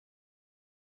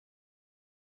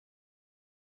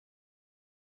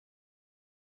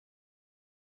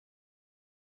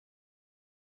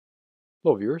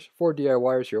Hello viewers,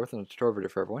 4DIYers here with a tutorial video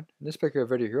for everyone. In this particular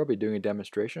video here I'll be doing a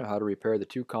demonstration of how to repair the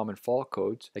two common fault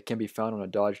codes that can be found on a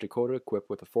Dodge Dakota equipped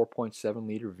with a 4.7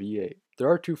 liter V8. There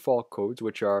are two fault codes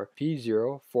which are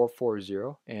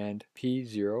P0440 and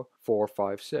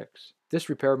P0456. This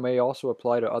repair may also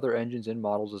apply to other engines and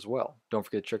models as well. Don't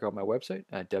forget to check out my website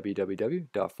at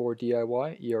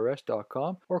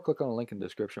www.4diyers.com or click on the link in the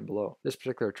description below. This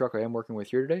particular truck I am working with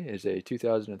here today is a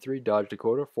 2003 Dodge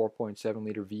Dakota 4.7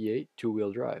 liter V8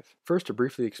 two-wheel drive. First, to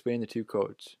briefly explain the two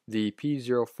codes. The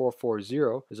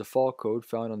P0440 is a fault code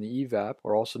found on the EVAP,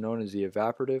 or also known as the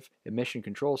Evaporative Emission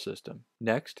Control System.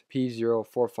 Next,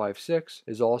 P0456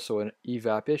 is also an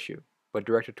EVAP issue, but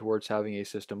directed towards having a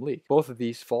system leak. Both of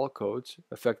these fault codes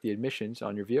affect the emissions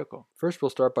on your vehicle. First, we'll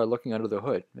start by looking under the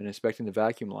hood and inspecting the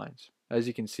vacuum lines. As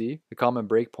you can see, the common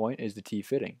break point is the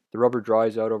T-fitting. The rubber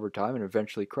dries out over time and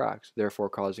eventually cracks, therefore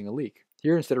causing a leak.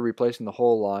 Here, instead of replacing the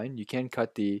whole line, you can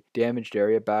cut the damaged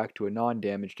area back to a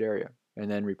non-damaged area,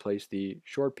 and then replace the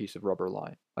short piece of rubber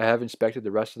line. I have inspected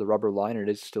the rest of the rubber line and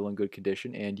it is still in good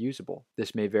condition and usable.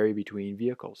 This may vary between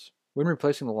vehicles. When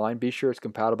replacing the line, be sure it's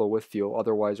compatible with fuel,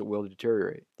 otherwise it will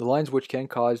deteriorate. The lines which can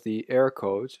cause the error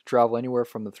codes travel anywhere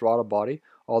from the throttle body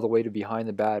all the way to behind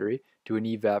the battery to an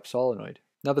EVAP solenoid.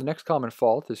 Now the next common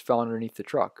fault is found underneath the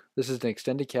truck. This is an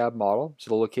extended cab model, so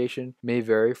the location may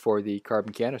vary for the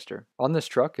carbon canister. On this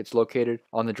truck, it's located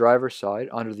on the driver's side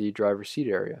under the driver's seat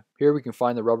area. Here we can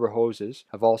find the rubber hoses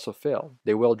have also failed.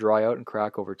 They will dry out and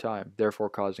crack over time, therefore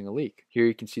causing a leak. Here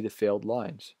you can see the failed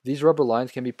lines. These rubber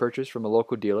lines can be purchased from a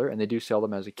local dealer and they do sell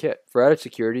them as a kit. For added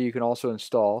security, you can also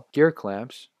install gear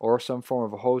clamps or some form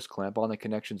of a hose clamp on the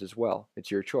connections as well.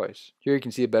 It's your choice. Here you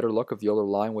can see a better look of the older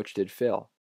line which did fail.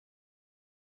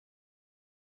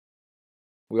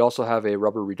 We also have a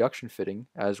rubber reduction fitting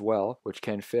as well, which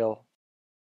can fail.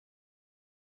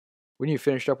 When you've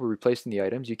finished up with replacing the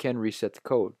items, you can reset the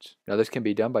codes. Now this can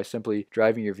be done by simply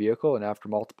driving your vehicle, and after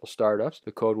multiple startups,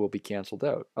 the code will be cancelled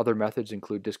out. Other methods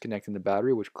include disconnecting the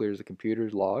battery, which clears the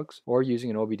computer's logs, or using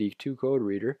an OBD2 code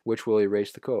reader, which will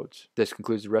erase the codes. This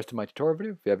concludes the rest of my tutorial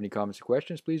video. If you have any comments or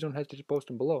questions, please don't hesitate to post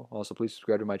them below. Also, please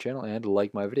subscribe to my channel and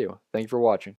like my video. Thank you for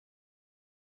watching.